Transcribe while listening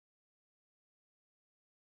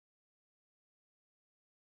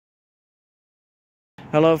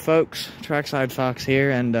Hello folks, Trackside Fox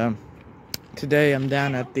here, and today I'm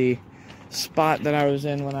down at the spot that I was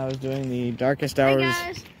in when I was doing the darkest hours.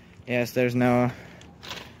 Hey guys. Yes, there's Noah.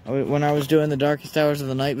 When I was doing the darkest hours of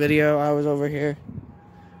the night video, I was over here.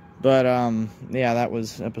 But yeah, that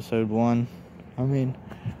was episode 1. I mean,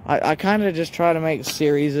 I kind of just try to make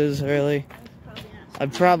series, really. I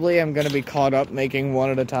probably am going to be caught up making one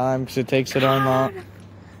at a time because it takes so darn long.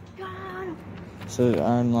 So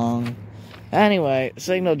darn long. Anyway,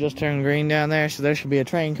 signal just turned green down there, so there should be a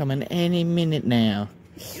train coming any minute now.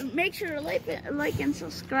 Make sure to like and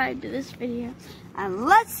subscribe to this video.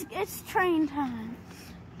 And it's train time.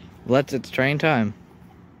 It's train time.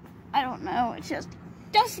 I don't know, it's just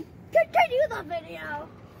continue the video.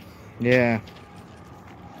 Yeah.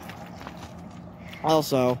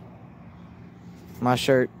 Also, my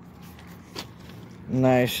shirt.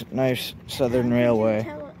 Nice Southern Railway.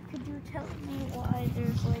 Could you tell me why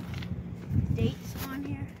there's like dates on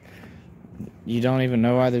here? You don't even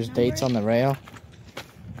know why there's dates on the rail?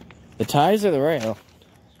 The ties or the rail?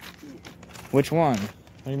 Which one?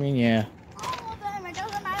 What do you mean, yeah? All of them, it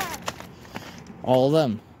doesn't matter. All of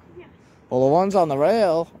them? Yeah. Well, the ones on the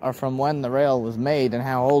rail are from when the rail was made and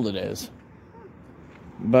how old it is.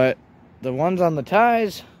 But the ones on the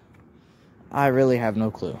ties, I really have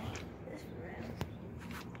no clue.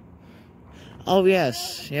 Oh,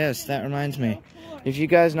 yes, that reminds me. If you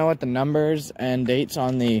guys know what the numbers and dates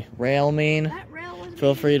on the rail mean,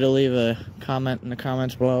 feel free to leave a comment in the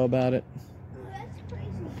comments below about it. Oh, that's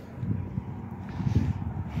crazy.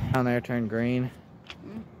 Down there turned green.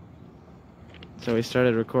 So we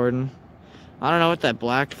started recording. I don't know what that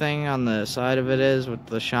black thing on the side of it is with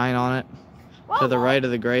the shine on it. To the right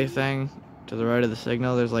of the gray thing, to the right of the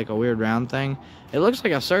signal, there's like a weird round thing. It looks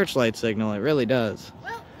like a searchlight signal, it really does.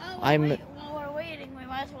 Well, while we're waiting, we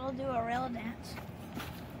might as well do a rail dance.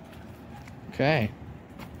 Okay.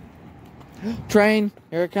 Train,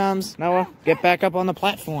 here it comes. Noah, get back up on the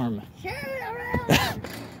platform. Sure, a rail.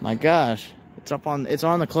 My gosh, it's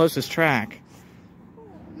on the closest track.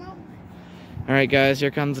 No. All right, guys,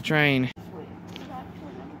 here comes the train.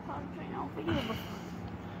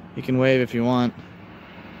 You can wave if you want.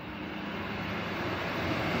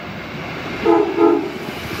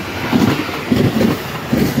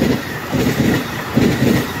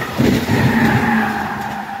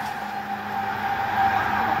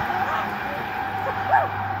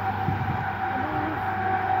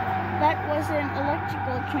 That was an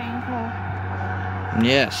electrical train car.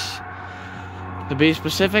 Yes. To be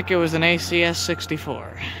specific, it was an ACS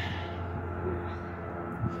 64.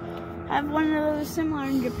 I have one of those similar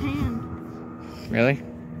in Japan. Really?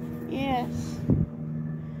 Yes.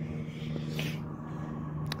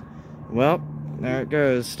 Well, there it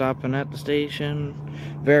goes, stopping at the station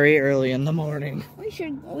very early in the morning. We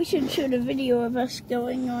should shoot a video of us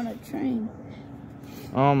going on a train.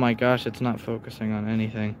 Oh my gosh, it's not focusing on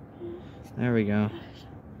anything. There we go.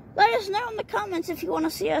 Let us know in the comments if you want to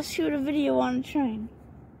see us shoot a video on a train.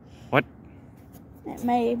 What? It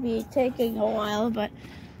may be taking a while, but...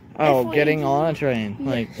 Oh, getting on a train,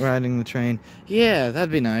 like riding the train. Yeah,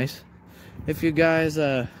 that'd be nice. If you guys,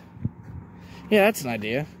 yeah, that's an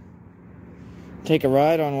idea. Take a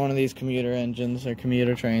ride on one of these commuter engines or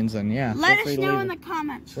commuter trains, and yeah. Let us know in the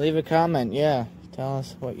comments. Leave a comment, yeah. Tell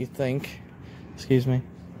us what you think. Excuse me.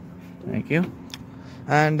 Thank you.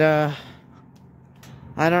 And,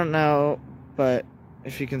 I don't know, but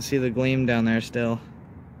if you can see the gleam down there still.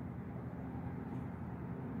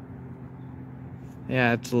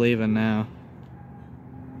 Yeah, it's leaving now.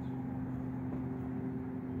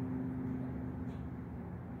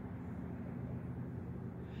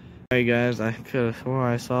 Hey guys, I could have swore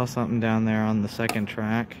I saw something down there on the second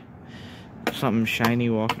track. Something shiny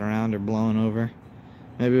walking around or blowing over.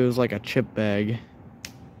 Maybe it was like a chip bag.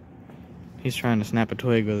 He's trying to snap a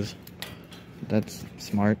twig with his... That's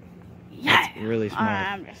smart. Yeah. That's really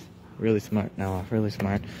smart. Really smart, Noah. Really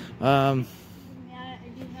smart. Yeah, do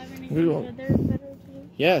you have anything better to do?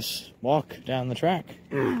 Yes, walk down the track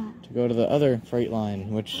to go to the other freight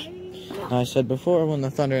line, which I said before when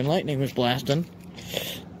the thunder and lightning was blasting,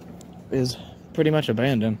 is pretty much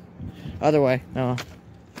abandoned. Other way, Noah. If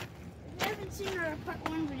you haven't seen our part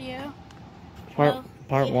 1 video,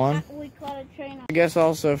 Part 1? We caught a train on. I guess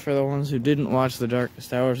also for the ones who didn't watch the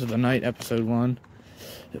Darkest Hours of the Night episode 1,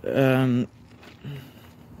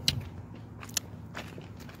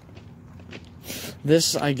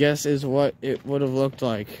 this, I guess, is what it would have looked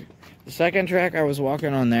like. The second track I was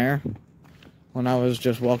walking on there, when I was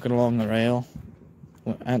just walking along the rail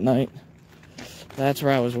at night. That's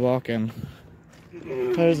where I was walking.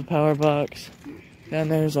 There's a power box. Then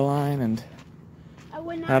there's a line, and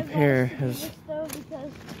up here is... Though, because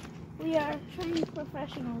We are trained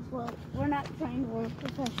professionals. Well, we're not trained, we're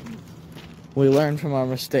professionals. We learn from our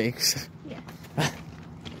mistakes. Yeah.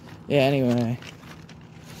 Yeah, anyway.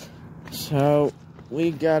 So,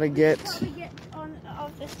 we gotta get... Probably get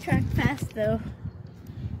off this track fast, though.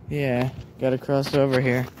 Yeah, gotta cross over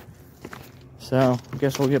here. So, I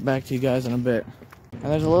guess we'll get back to you guys in a bit. And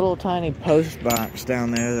there's a little tiny post box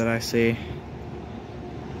down there that I see.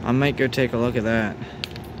 I might go take a look at that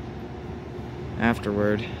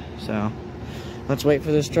afterward. So, let's wait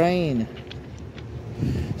for this train.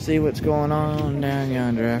 See what's going on down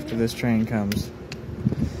yonder after this train comes.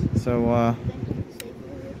 So,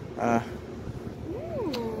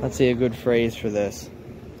 let's see a good phrase for this.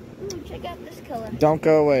 Ooh, check out this color. Don't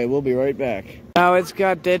go away, we'll be right back. Oh, it's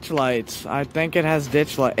got ditch lights. I think it has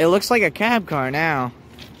ditch light. It looks like a cab car now.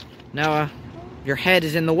 Noah, your head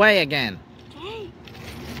is in the way again. Hey.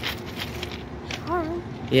 Sorry.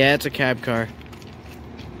 Yeah, it's a cab car.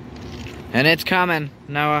 And it's coming,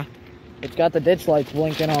 Noah. It's got the ditch lights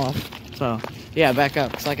blinking off. So, yeah, back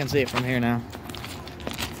up, so I can see it from here now.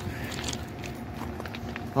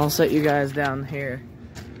 I'll set you guys down here.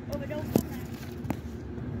 Oh, but don't come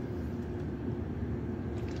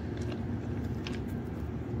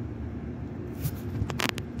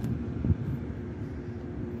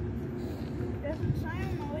there. Doesn't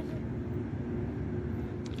sound noisy.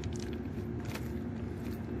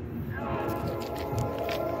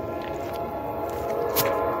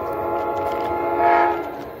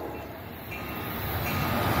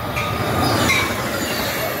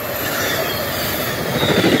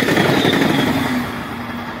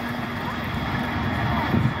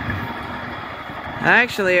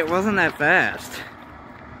 Actually, it wasn't that fast.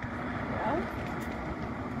 Well,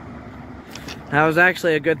 That was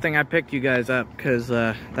actually a good thing I picked you guys up, because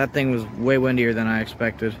that thing was way windier than I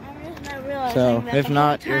expected. I'm just not realizing So, that if the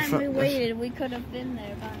not, whole you're time we waited, we could have been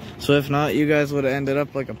there by now. So if not, you guys would have ended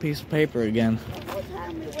up like a piece of paper again. The whole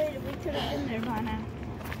time we waited, we could have been there by now.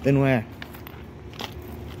 Then where?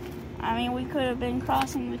 I mean, we could have been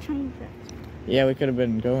crossing the train tracks. Yeah, we could have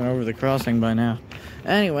been going over the crossing by now.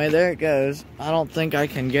 Anyway, there it goes. I don't think I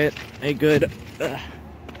can get a good...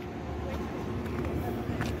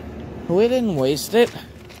 We didn't waste it.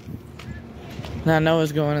 Now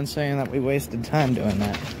Noah's going and saying that we wasted time doing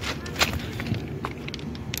that.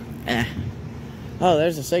 Oh,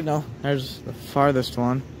 there's a signal. There's the farthest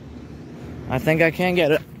one. I think I can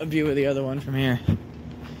get a view of the other one from here.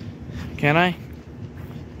 Can I?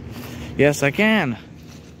 Yes, I can.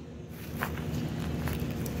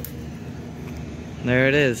 There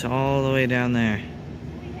it is, all the way down there.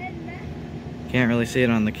 Can't really see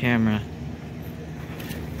it on the camera.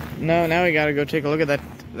 No, now we gotta go take a look at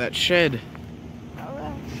that shed.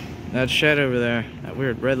 That shed over there, that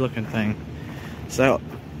weird red looking thing. So,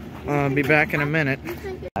 I'll be back in a minute.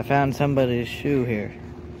 I found somebody's shoe here.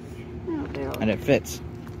 And it fits.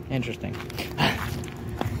 Interesting.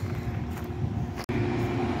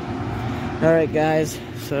 Alright guys,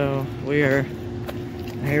 so we are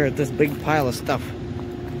here at this big pile of stuff.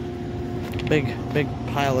 Big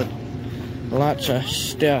pile of lots of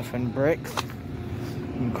stuff and bricks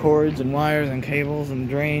and cords and wires and cables and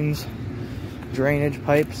drains, drainage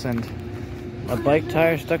pipes, and a bike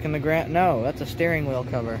tire stuck in the ground. No, that's a steering wheel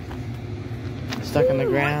cover. Stuck in the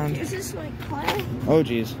ground. Is this like clay? Oh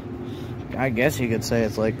geez. I guess you could say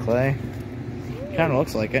it's like clay. Kinda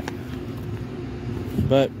looks like it.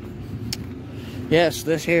 But yes,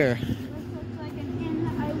 this here. This looks like an inn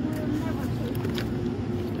I will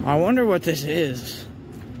never take. I wonder what this is.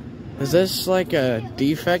 Is this like a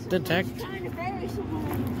defect detect? Trying to bury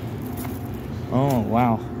someone. Oh,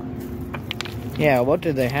 wow. Yeah, what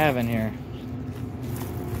did they have in here?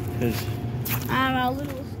 Because I'm a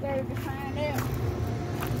little scared to find out.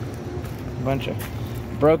 a bunch of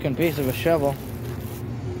broken piece of a shovel.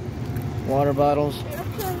 Water bottles.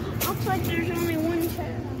 It looks like there's only one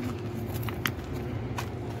chair.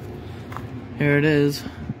 Here it is.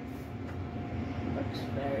 Looks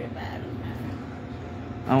very bad.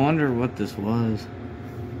 I wonder what this was.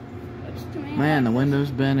 Looks to me Man, the like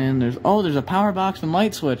window's been in. There's a power box and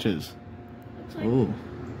light switches. looks like, Ooh.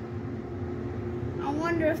 I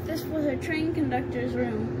wonder if this was a train conductor's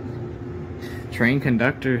room. Train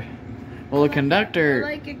conductor. Well, the conductor...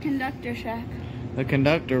 Like a conductor shack. The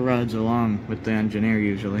conductor rides along with the engineer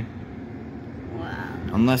usually. Wow.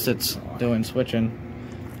 Unless it's doing switching.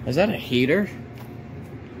 Is that a heater?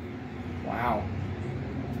 Wow.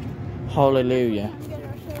 Hallelujah. Come get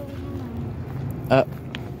ourselves on. Up.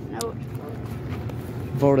 No, it's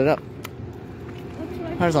closed. Fold it up. Looks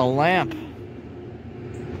like There's a lamp.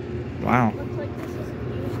 Wow. Looks like this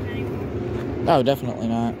isn't used anymore. Oh, definitely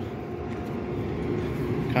not.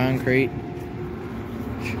 concrete.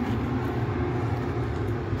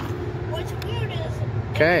 What's weird is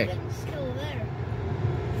Okay. everything's still there.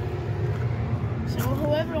 So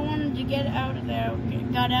whoever wanted to get out of there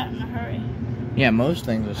got out in a hurry. Yeah, most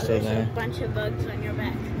things are still There's there. a bunch of bugs on your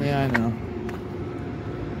back. Yeah, I know.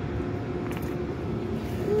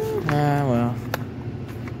 Ah, well.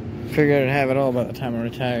 Figured I'd have it all by the time I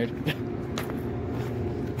retired.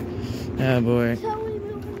 Oh boy. So we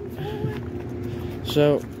moving forward.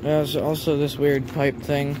 So, there's also this weird pipe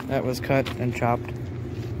thing that was cut and chopped.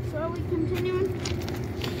 So are we continuing?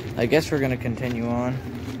 I guess we're gonna continue on.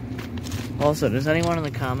 Also, does anyone in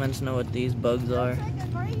the comments know what these bugs are? Looks like a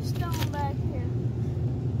gravestone back here.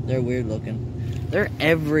 They're weird looking. They're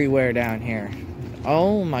everywhere down here.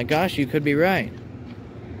 Oh my gosh, you could be right.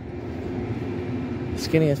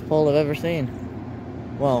 Skinniest pole I've ever seen.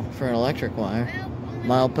 Well, for an electric wire.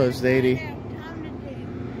 Milepost 80.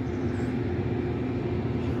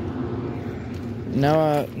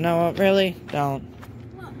 Noah, really? Don't.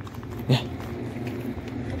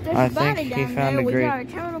 If there's I a body think he down found there, a we great- got a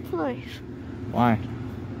total place. Why?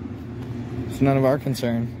 It's none of our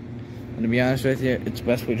concern. And to be honest with you, it's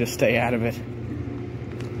best we just stay out of it.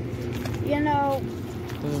 You know,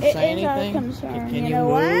 Does it it say is our anything? concern. Can You you know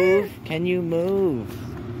what? move? Can you move?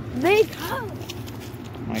 Because,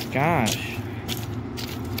 My gosh.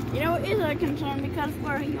 you know, it is our concern because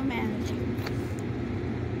we're humanity.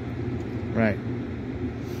 Right.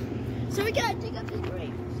 So we gotta dig up the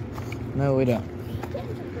graves. No, we don't.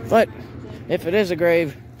 But if it is a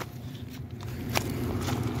grave.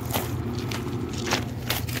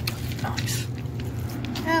 Nice.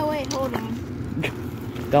 Oh, wait, hold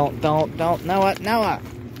on. Don't. Noah.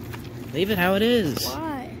 Leave it how it is.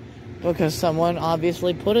 Why? Because someone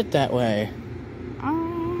obviously put it that way.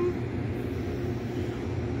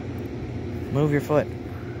 Move your foot.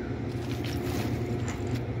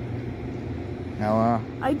 Noah.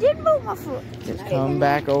 I did move my foot. Just come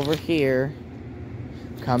back over here.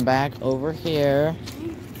 Come back over here.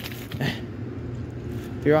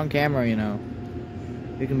 If you're on camera, you know.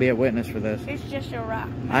 You can be a witness for this. It's just a rock.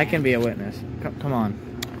 Man. I can be a witness. Come on.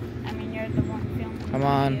 I mean, you're the one filming. Come the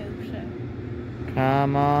on. video, so.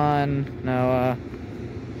 Come on. Noah.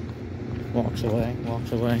 Walks away.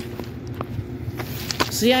 Walks away.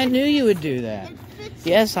 See, I knew you would do that. It fits.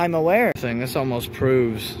 Yes, I'm aware. This almost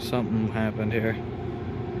proves something happened here.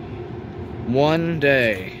 One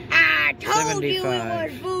day. I told you it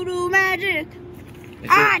 75. was voodoo magic. Is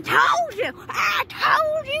I it- told you it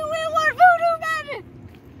was voodoo magic.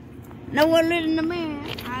 No one listened to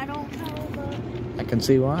me. I don't know, but I can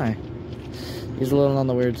see why. He's a little on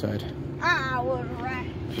the weird side. I was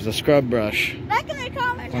right. There's a scrub brush. Back in the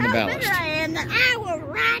comments, On the how ballast. bitter I am that I was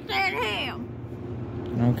right at him.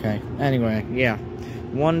 Okay. Anyway, yeah.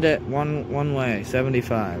 One day, one way,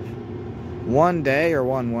 75. One day or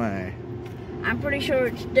one way? I'm pretty sure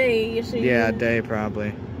it's day. You see? Yeah, a day probably.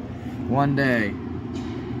 One day,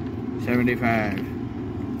 75.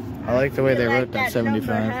 I like the way they wrote that, Number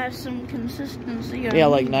 75. has some consistency. Yeah,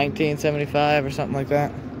 like 1975 or something like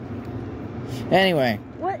that. Anyway.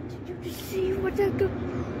 What did you just see? What the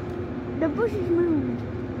bushes moved.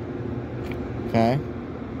 Okay.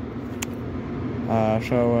 I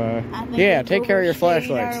think Yeah, it's take care of your overstayed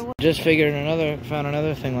flashlights. our- Just found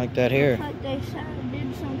another thing like that here. Looks like they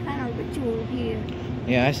did some kind of ritual here.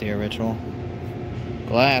 Yeah, I see a ritual.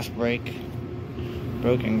 Glass break.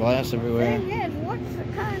 Broken glass everywhere. Thing is, what's the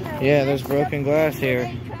kind of Yeah, there's messed up broken glass thing here. are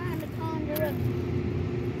they trying to conjure up?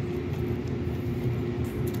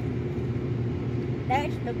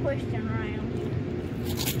 That's the question around here.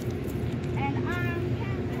 And I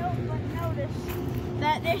can't help but notice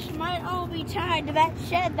that this might all be tied to that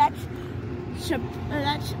shed that's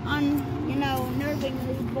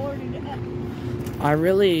nervingly boarded up. I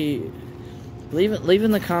really leave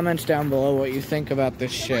in the comments down below what you think about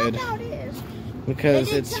this shed, I doubt it is. because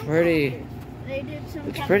They did it's some pretty kind of- They did some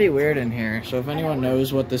it's kind pretty of weird in here. So if anyone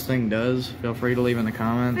knows what this thing does, feel free to leave in the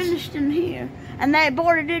comments. finished in here, and they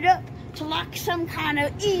boarded it up to lock some kind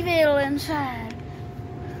of evil inside.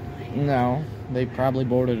 No, they probably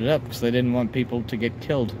boarded it up because they didn't want people to get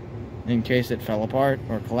killed in case it fell apart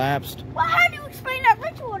or collapsed. Well, how do you explain that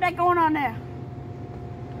ritual that's going on there?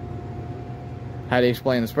 How do you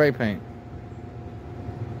explain the spray paint?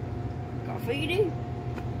 Graffiti.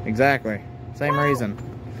 Exactly. Same reason.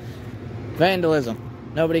 Vandalism.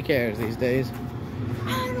 Nobody cares these days.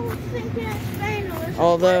 I don't think that's vandalism.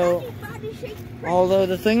 Although- What about these body-shaped bricks? Although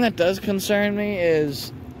the thing that does concern me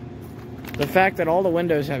is the fact that all the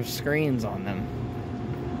windows have screens on them.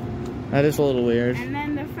 That is a little weird. And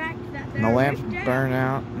then the fact that And the lamps burn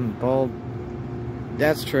out and bulb.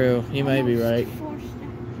 That's true. You may be right.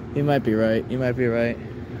 You might be right. You might be right.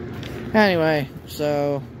 Anyway,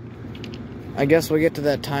 so I guess we'll get to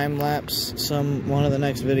that time lapse one of the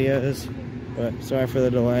next videos. But sorry for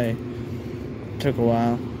the delay. It took a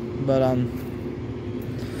while. But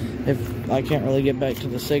if I can't really get back to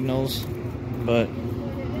the signals, but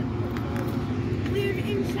Weird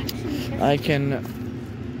insects. I can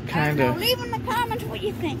kind of. Leave in the comments what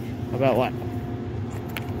you think. About what?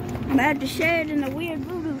 About the shed and the weird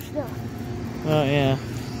voodoo stuff. Oh yeah.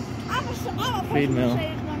 I'm a Feed mill.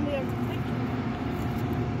 say it's gonna be a ritual.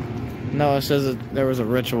 No, it says that there was a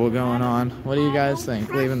ritual going on. What do you guys think?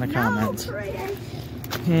 Leave in the comments.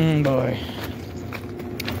 Boy.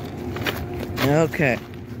 Okay.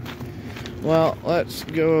 Well, let's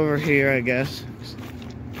go over here, I guess.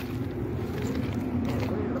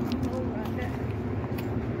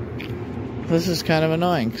 This is kind of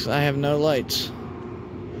annoying because I have no lights.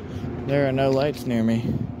 There are no lights near me.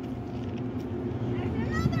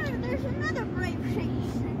 There's another grape-shaped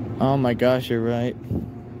thing. Oh my gosh, you're right.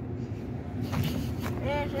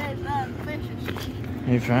 There's fishes.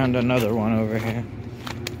 We found another one over here.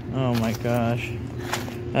 Oh my gosh.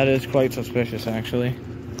 That is quite suspicious, actually.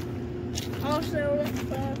 Also, let's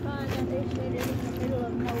clarify that they said it in the middle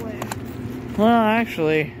of nowhere. Well,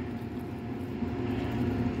 actually...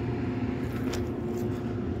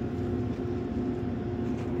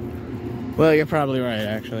 Well, you're probably right,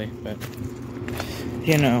 actually, but...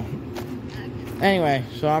 You know. Anyway,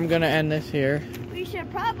 so I'm gonna end this here. We should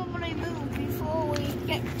probably move before we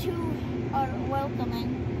get too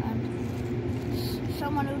welcoming.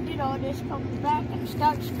 Someone who did all this comes back and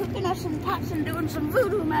starts cooking us in pots and doing some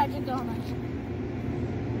voodoo magic on us.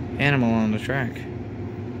 Animal on the track.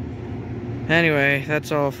 Anyway,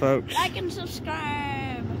 that's all, folks. Like and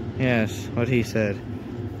subscribe. Yes, what he said.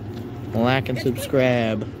 Like and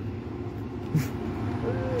subscribe.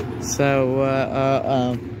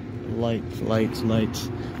 So, lights.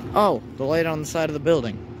 Oh, the light on the side of the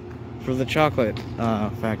building for the chocolate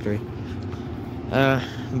factory.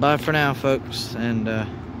 Bye for now, folks, and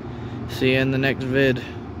see you in the next vid.